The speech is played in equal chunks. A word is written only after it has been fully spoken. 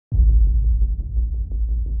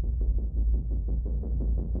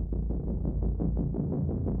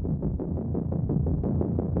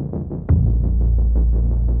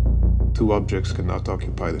Two objects cannot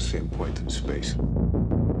occupy the same point in space at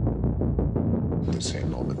the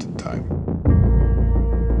same moment in time.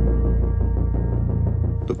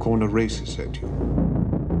 The corner races at you.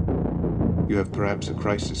 You have perhaps a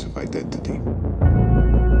crisis of identity.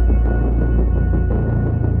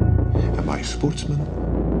 Am I a sportsman?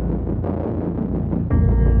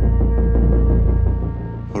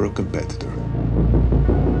 Or a competitor?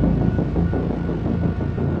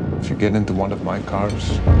 If you get into one of my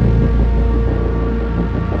cars,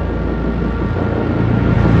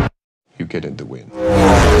 you get in the win.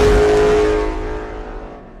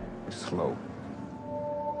 Slow.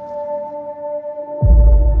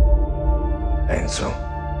 Enzo.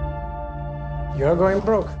 You're going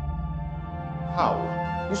broke. How?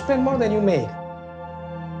 You spend more than you make.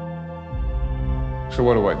 So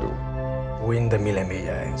what do I do? Win the Mille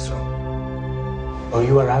Miglia, Enzo. Or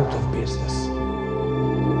you are out of business.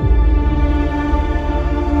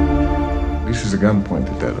 This is a gun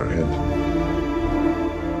pointed at our head.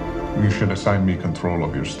 You should assign me control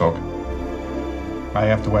of your stock. I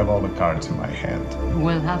have to have all the cards in my hand.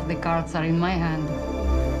 Well, half the cards are in my hand.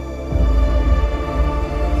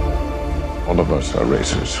 All of us are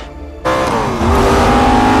racers.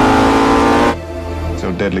 It's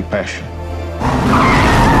our deadly passion.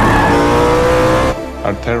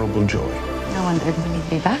 Our terrible joy. No wonder it will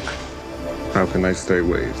be back. How can I stay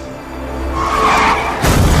away?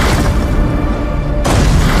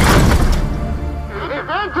 If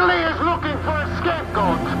Anthony is looking for a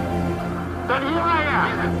scapegoat, then here I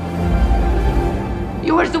am.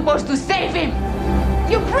 You were supposed to save him!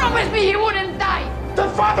 You promised me he wouldn't die! The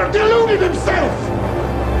father deluded himself!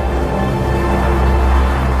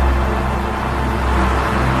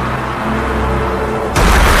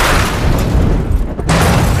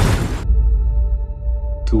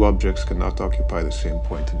 Two objects cannot occupy the same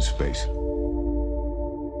point in space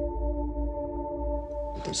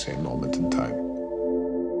at the same moment in time.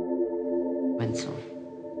 Enzo.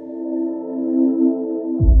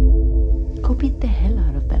 Go beat the hell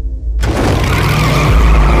out of them.